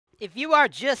If you are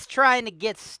just trying to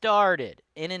get started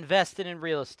in investing in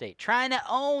real estate, trying to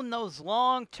own those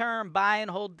long-term buy and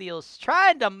hold deals,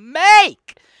 trying to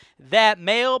make that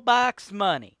mailbox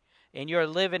money, and you're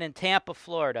living in Tampa,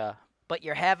 Florida, but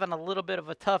you're having a little bit of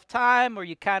a tough time, or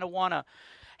you kind of want to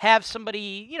have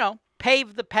somebody,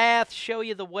 pave the path, show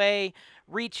you the way,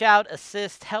 reach out,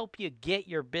 assist, help you get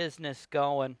your business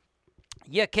going,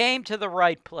 you came to the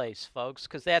right place, folks,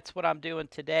 because that's what I'm doing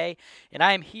today, and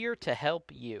I am here to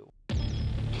help you.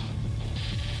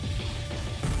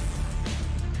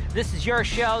 This is your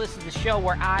show. This is the show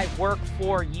where I work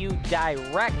for you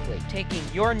directly, taking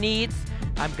your needs.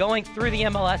 I'm going through the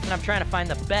MLS, and I'm trying to find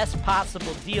the best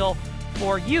possible deal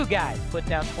for you guys. Put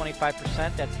down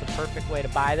 25%. That's the perfect way to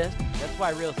buy this. That's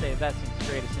why real estate investing is the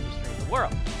greatest industry in the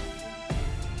world.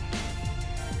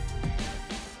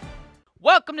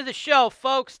 Welcome to the show,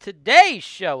 folks. Today's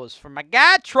show is from my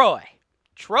guy, Troy.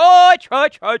 Troy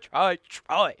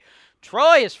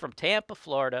is from Tampa,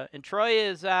 Florida, and Troy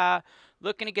is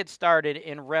looking to get started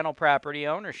in rental property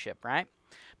ownership, right?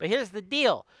 But here's the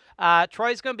deal.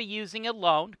 Troy's going to be using a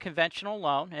loan, conventional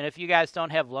loan, and if you guys don't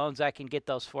have loans, I can get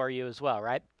those for you as well,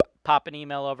 right? Pop an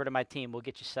email over to my team. We'll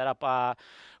get you set up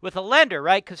with a lender,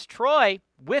 right? Because Troy,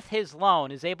 with his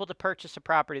loan, is able to purchase a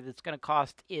property that's going to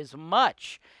cost as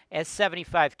much as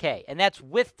 $75K, and that's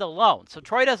with the loan. So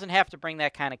Troy doesn't have to bring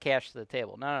that kind of cash to the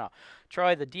table. No.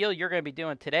 Troy, the deal you're going to be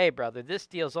doing today, brother, this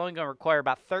deal is only going to require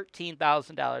about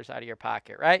 $13,000 out of your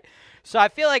pocket, right? So I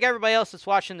feel like everybody else that's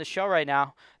watching the show right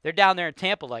now, they're down there in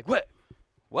Tampa like, What,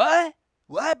 Brad?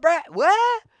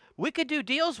 What? We could do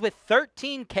deals with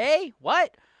 $13K?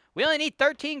 What? We only need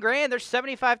 13 grand. There's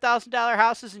 $75,000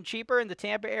 houses and cheaper in the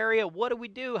Tampa area. What do we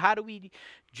do? How do we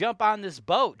jump on this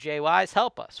boat? J-Wise,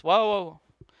 help us. Whoa.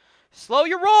 Slow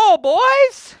your roll,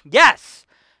 boys. Yes,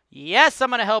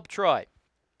 I'm going to help Troy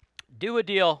do a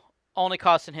deal only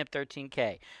costing him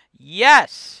 $13K.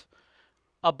 Yes,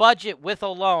 a budget with a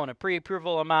loan, a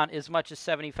pre-approval amount as much as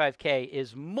 $75K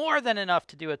is more than enough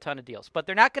to do a ton of deals. But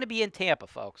they're not going to be in Tampa,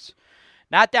 folks.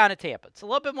 Not down in Tampa. It's a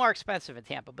little bit more expensive in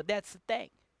Tampa, but that's the thing.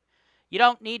 You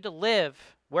don't need to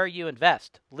live where you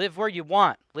invest. Live where you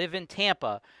want. Live in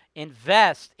Tampa.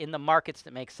 Invest in the markets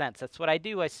that make sense. That's what I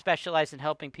do. I specialize in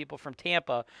helping people from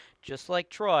Tampa, just like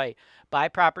Troy, buy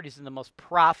properties in the most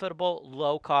profitable,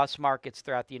 low-cost markets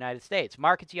throughout the United States.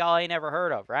 Markets y'all ain't ever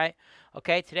heard of, right?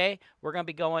 Okay, today we're going to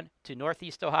be going to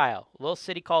Northeast Ohio, a little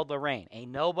city called Lorain.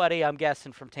 Ain't nobody, I'm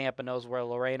guessing, from Tampa knows where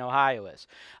Lorain, Ohio is.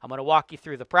 I'm going to walk you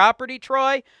through the property,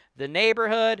 Troy, the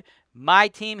neighborhood, my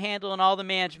team handling all the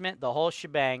management, the whole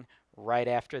shebang, right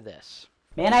after this.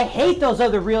 Man, I hate those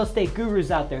other real estate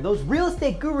gurus out there. Those real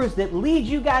estate gurus that lead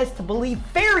you guys to believe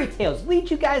fairy tales,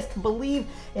 lead you guys to believe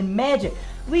in magic,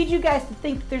 lead you guys to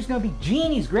think that there's going to be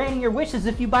genies granting your wishes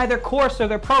if you buy their course or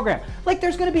their program. Like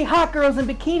there's going to be hot girls in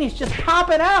bikinis just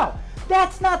popping out.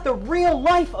 That's not the real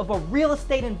life of a real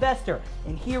estate investor.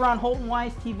 And here on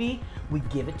HoltonWise TV, we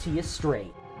give it to you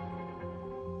straight.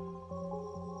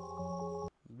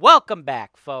 Welcome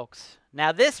back, folks.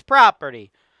 Now this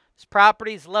property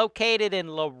is located in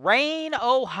Lorain,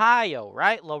 Ohio,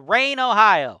 right? Lorain,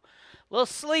 Ohio. Little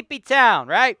sleepy town,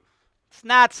 right? It's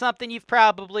not something you've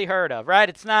probably heard of, right?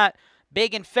 It's not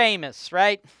big and famous,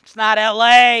 right? It's not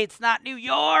LA. It's not New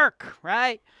York,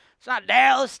 right? It's not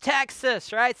Dallas,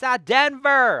 Texas, right? It's not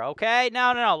Denver, okay?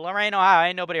 No. Lorain, Ohio.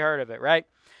 Ain't nobody heard of it, right?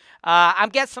 I'm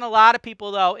guessing a lot of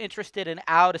people, though, interested in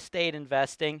out-of-state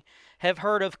investing have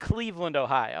heard of Cleveland,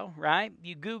 Ohio, right?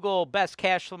 You Google best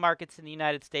cash flow markets in the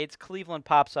United States, Cleveland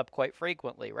pops up quite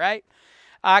frequently, right?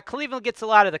 Cleveland gets a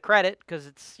lot of the credit because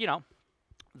it's,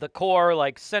 the core,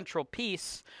 like, central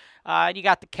piece. And you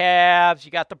got the Cavs,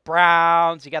 you got the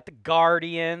Browns, you got the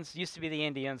Guardians. Used to be the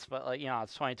Indians, but,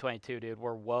 it's 2022, dude.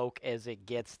 We're woke as it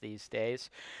gets these days.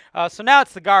 So now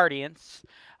it's the Guardians.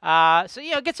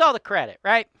 It gets all the credit,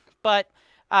 right? But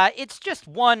it's just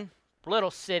one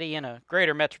little city in a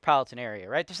greater metropolitan area,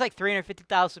 right? There's like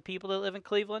 350,000 people that live in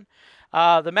Cleveland.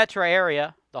 The metro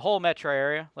area, the whole metro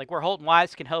area, like where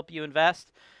HoltonWise can help you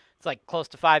invest, it's like close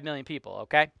to 5 million people,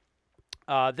 okay?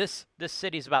 This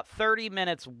city is about 30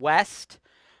 minutes west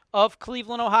of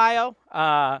Cleveland, Ohio.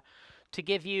 To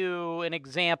give you an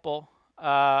example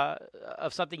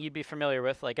of something you'd be familiar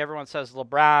with, like everyone says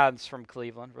LeBron's from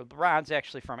Cleveland. LeBron's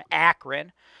actually from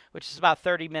Akron, which is about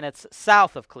 30 minutes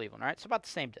south of Cleveland, right? So about the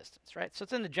same distance, right? So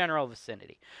it's in the general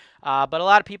vicinity. But a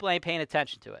lot of people ain't paying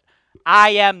attention to it. I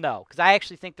am, though, because I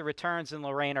actually think the returns in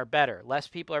Lorain are better. Less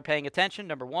people are paying attention,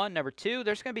 number one. Number two,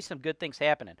 there's going to be some good things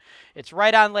happening. It's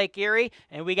right on Lake Erie,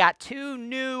 and we got 2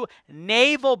 new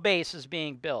naval bases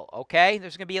being built, okay?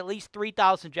 There's going to be at least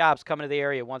 3,000 jobs coming to the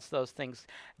area once those things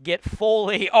get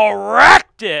fully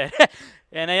erected.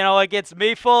 And you know what gets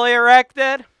me fully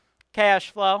erected?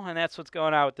 Cash flow, and that's what's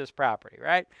going on with this property,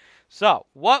 right? So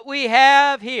what we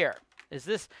have here is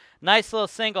this nice little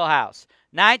single house.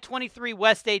 923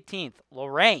 West 18th,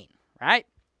 Lorain, right?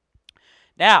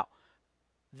 Now,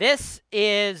 this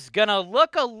is going to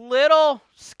look a little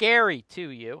scary to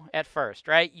you at first,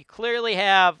 right? You clearly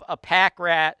have a pack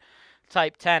rat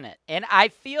type tenant. And I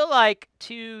feel like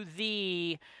to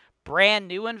the brand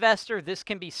new investor, this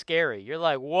can be scary. You're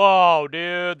like, whoa,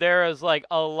 dude, there is like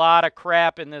a lot of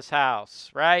crap in this house,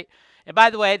 right? And by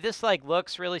the way, this like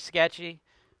looks really sketchy.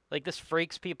 Like, this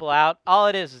freaks people out. All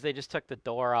it is they just took the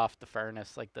door off the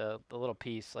furnace, like the little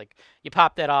piece. Like, you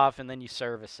pop that off and then you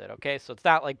service it, okay? So it's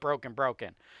not like broken.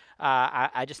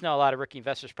 I just know a lot of rookie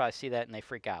investors probably see that and they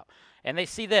freak out. And they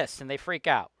see this and they freak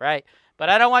out, right? But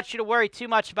I don't want you to worry too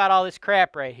much about all this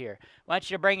crap right here. I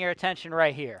want you to bring your attention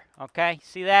right here, okay?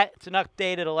 See that? It's an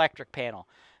updated electric panel.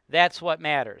 That's what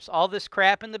matters. All this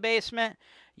crap in the basement,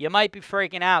 you might be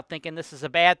freaking out thinking this is a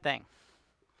bad thing.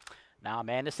 Nah,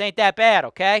 man, this ain't that bad,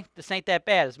 okay? This ain't that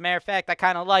bad. As a matter of fact, I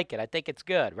kind of like it. I think it's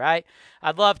good, right?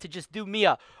 I'd love to just do me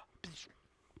a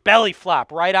belly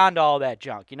flop right onto all that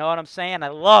junk. You know what I'm saying? I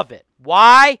love it.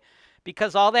 Why?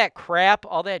 Because all that crap,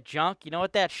 all that junk, you know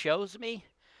what that shows me?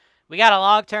 We got a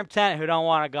long-term tenant who don't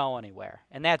want to go anywhere,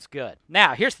 and that's good.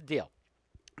 Now, here's the deal.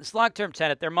 This long-term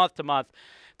tenant, they're month to month.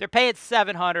 They're paying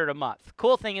 $700 a month.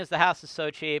 Cool thing is the house is so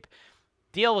cheap.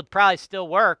 Deal would probably still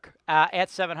work at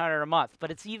 $700 a month,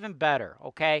 but it's even better,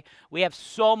 okay? We have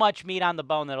so much meat on the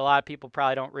bone that a lot of people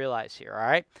probably don't realize here, all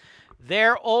right?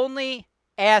 They're only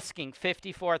asking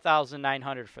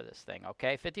 $54,900 for this thing,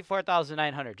 okay?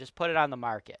 $54,900. Just put it on the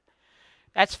market.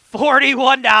 That's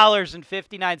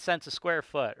 $41.59 a square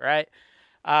foot, right?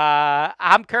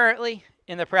 I'm currently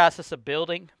in the process of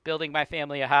building my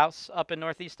family a house up in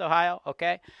Northeast Ohio,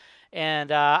 okay?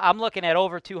 And I'm looking at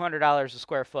over $200 a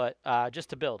square foot just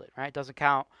to build it, right? Doesn't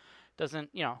account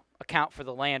for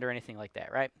the land or anything like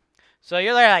that, right? So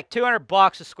you're looking at like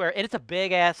 $200 a square, and it's a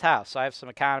big ass house. So I have some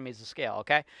economies of scale,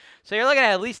 okay? So you're looking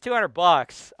at least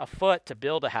 $200 a foot to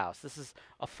build a house. This is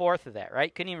a fourth of that,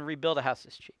 right? Couldn't even rebuild a house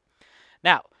this cheap.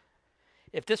 Now,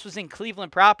 if this was in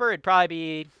Cleveland proper, it'd probably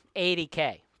be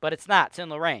 $80K, but it's not. It's in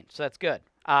Lorain, so that's good.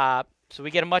 So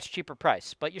we get a much cheaper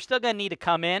price, but you're still gonna need to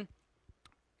come in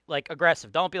like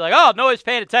aggressive. Don't be like, oh, nobody's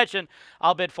paying attention,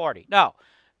 I'll bid 40. No,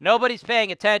 nobody's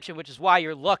paying attention, which is why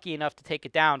you're lucky enough to take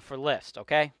it down for list,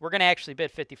 okay? We're going to actually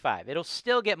bid 55. It'll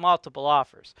still get multiple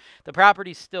offers. The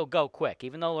properties still go quick,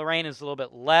 even though Lorain is a little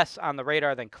bit less on the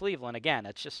radar than Cleveland. Again,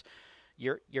 it's just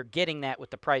you're getting that with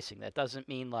the pricing. That doesn't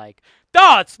mean like,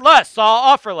 oh, it's less, so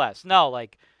I'll offer less. No,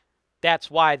 like that's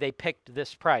why they picked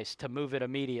this price to move it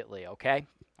immediately, okay?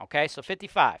 Okay, so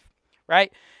 55,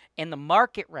 right? And the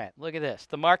market rent, look at this.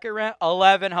 The market rent,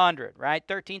 $1,100, right?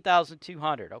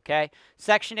 $13,200, okay?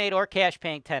 Section 8 or cash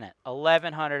paying tenant,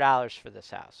 $1,100 for this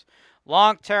house.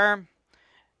 Long term,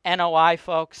 NOI,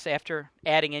 folks, after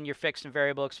adding in your fixed and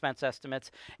variable expense estimates,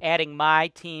 adding my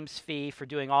team's fee for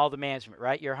doing all the management,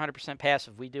 right? You're 100%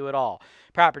 passive. We do it all.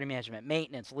 Property management,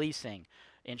 maintenance, leasing,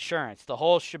 insurance, the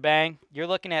whole shebang. You're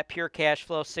looking at pure cash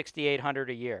flow, $6,800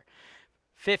 a year.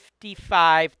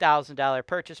 $55,000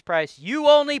 purchase price. You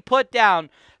only put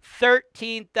down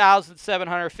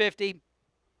 $13,750.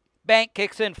 Bank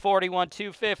kicks in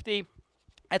 $41,250.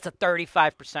 That's a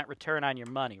 35% return on your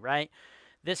money, right?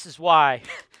 This is why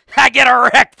I get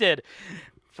erected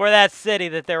for that city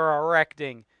that they're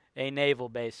erecting a naval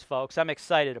base, folks. I'm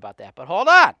excited about that. But hold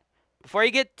on. Before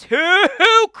you get too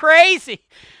crazy,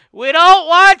 we don't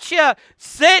want you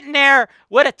sitting there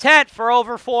with a tent for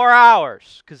over 4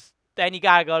 hours, because then you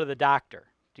got to go to the doctor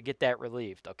to get that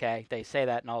relieved, okay? They say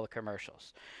that in all the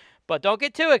commercials. But don't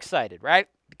get too excited, right?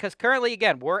 Because currently,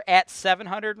 again, we're at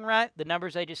 $700 in rent. The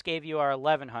numbers I just gave you are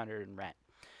 $1,100 in rent.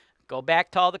 Go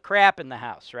back to all the crap in the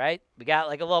house, right? We got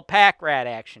like a little pack rat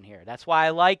action here. That's why I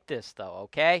like this, though,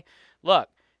 okay? Look,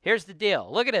 here's the deal.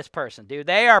 Look at this person, dude.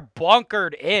 They are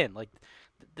bunkered in. Like,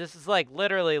 this is like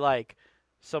literally like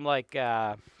some like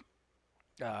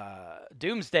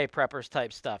doomsday preppers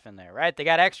type stuff in there, right? They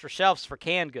got extra shelves for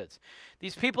canned goods.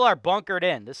 These people are bunkered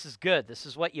in. This is good. This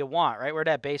is what you want, right? Where'd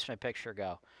that basement picture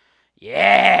go?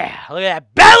 Yeah, look at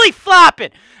that belly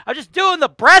flopping. I'm just doing the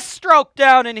breaststroke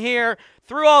down in here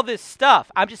through all this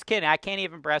stuff. I'm just kidding. I can't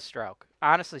even breaststroke.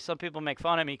 Honestly, some people make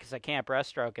fun of me because I can't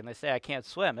breaststroke and they say I can't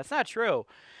swim. That's not true.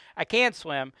 I can't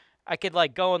swim. I could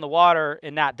like go in the water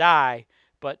and not die,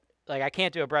 but like I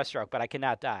can't do a breaststroke, but I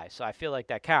cannot die. So I feel like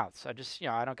that counts. I just,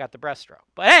 I don't got the breaststroke.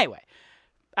 But anyway,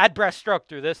 I'd breaststroke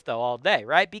through this though all day,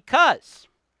 right? Because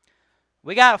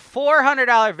we got a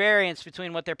 $400 variance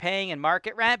between what they're paying in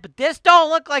market rent, but this don't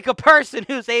look like a person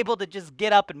who's able to just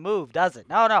get up and move, does it?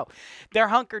 No. They're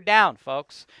hunkered down,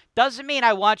 folks. Doesn't mean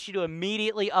I want you to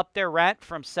immediately up their rent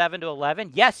from 7 to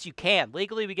 11. Yes, you can.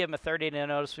 Legally, we give them a 30-day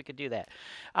notice. We could do that.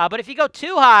 But if you go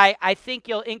too high, I think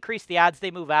you'll increase the odds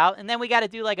they move out, and then we got to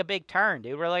do like a big turn,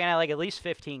 dude. We're looking at like at least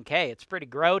 $15K. It's pretty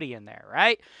grody in there,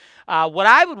 right? What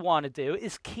I would want to do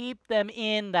is keep them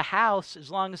in the house as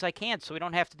long as I can so we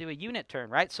don't have to do a unit turn,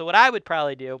 right? So what I would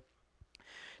probably do,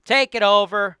 take it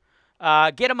over,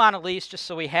 get them on a lease just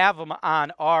so we have them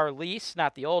on our lease,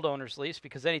 not the old owner's lease,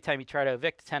 because anytime you try to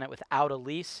evict a tenant without a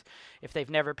lease, if they've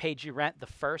never paid you rent the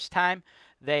first time,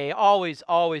 they always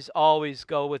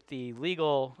go with the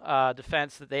legal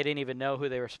defense that they didn't even know who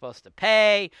they were supposed to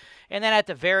pay. And then at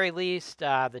the very least,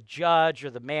 the judge or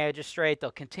the magistrate,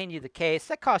 they'll continue the case.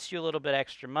 That costs you a little bit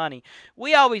extra money.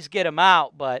 We always get them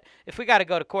out, but if we got to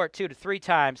go to court 2 to 3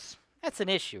 times, that's an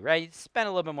issue, right? You spend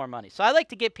a little bit more money. So I like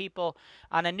to get people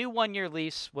on a new 1-year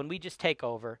lease when we just take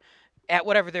over at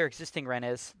whatever their existing rent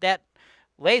is. That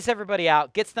lays everybody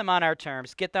out, gets them on our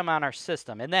terms, get them on our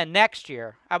system. And then next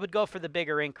year, I would go for the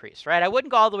bigger increase, right? I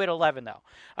wouldn't go all the way to 11, though.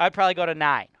 I'd probably go to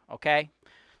 9, okay?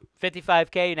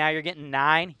 55K, now you're getting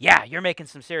 9. Yeah, you're making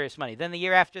some serious money. Then the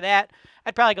year after that,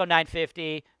 I'd probably go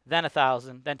 950, then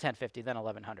 1,000, then 1050, then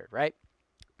 1,100, right?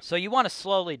 So you want to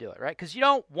slowly do it, right? Because you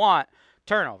don't want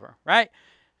turnover, right?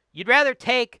 You'd rather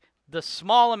take the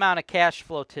small amount of cash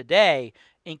flow today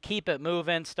and keep it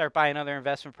moving, start buying other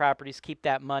investment properties, keep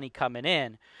that money coming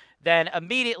in, than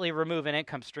immediately remove an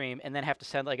income stream and then have to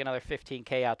send like another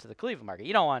 15K out to the Cleveland market.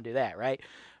 You don't want to do that, right?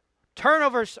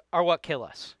 Turnovers are what kill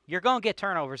us. You're going to get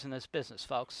turnovers in this business,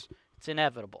 folks. It's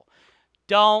inevitable.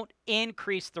 Don't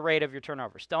increase the rate of your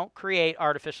turnovers. Don't create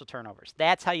artificial turnovers.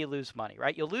 That's how you lose money,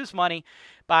 right? You'll lose money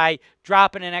by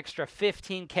dropping an extra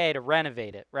 15K to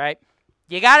renovate it, right?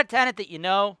 You got a tenant that you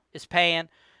know is paying.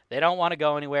 They don't want to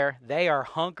go anywhere. They are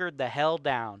hunkered the hell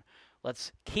down.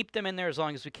 Let's keep them in there as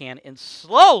long as we can and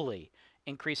slowly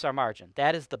increase our margin.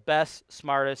 That is the best,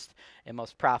 smartest, and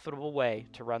most profitable way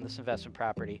to run this investment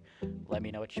property. Let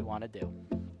me know what you want to do.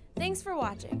 Thanks for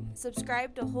watching.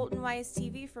 Subscribe to HoltonWise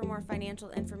TV for more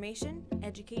financial information,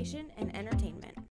 education, and entertainment.